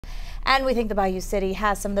And we think the Bayou City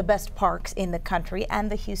has some of the best parks in the country,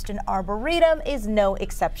 and the Houston Arboretum is no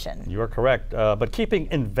exception. You are correct, but keeping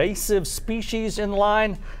invasive species in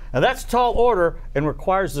line, now that's tall order and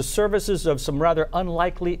requires the services of some rather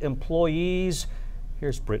unlikely employees.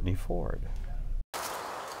 Here's Brittany Ford.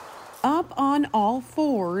 Up on all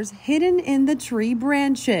fours, hidden in the tree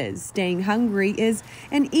branches, staying hungry is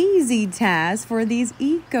an easy task for these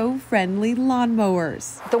eco-friendly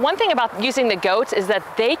lawnmowers. The one thing about using the goats is that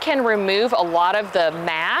they can remove a lot of the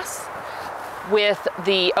mass with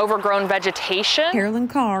the overgrown vegetation. Carolyn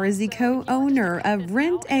Carr is the co-owner of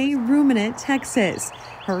Rent a Ruminant Texas.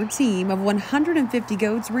 Her team of 150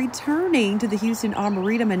 goats returning to the Houston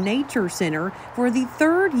Arboretum and Nature Center for the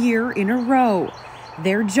third year in a row.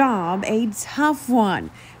 Their job, a tough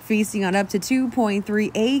one, feasting on up to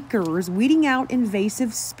 2.3 acres, weeding out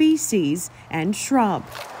invasive species and shrubs.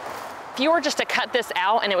 If you were just to cut this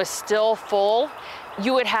out and it was still full,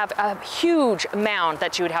 you would have a huge mound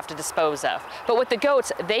that you would have to dispose of. But with the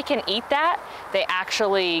goats, they can eat that. They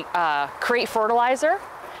actually create fertilizer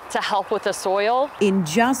to help with the soil. In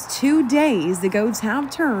just 2 days, the goats have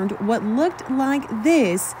turned what looked like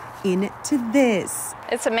this into this.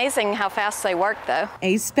 It's amazing how fast they work, though.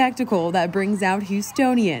 A spectacle that brings out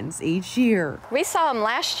Houstonians each year. We saw them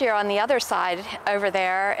last year on the other side over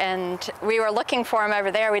there, and we were looking for them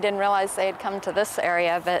over there. We didn't realize they had come to this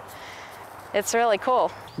area, but it's really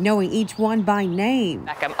cool. Knowing each one by name.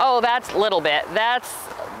 Oh, that's Little Bit. That's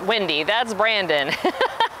Wendy. That's Brandon.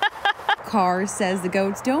 Carr says the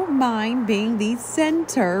goats don't mind being the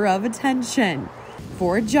center of attention.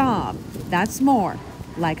 For a job, that's more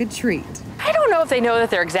like a treat. I don't know if they know that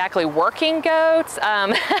they're exactly working goats.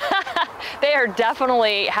 They are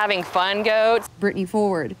definitely having fun goats. Brittany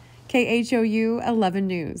Ford, KHOU 11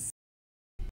 News.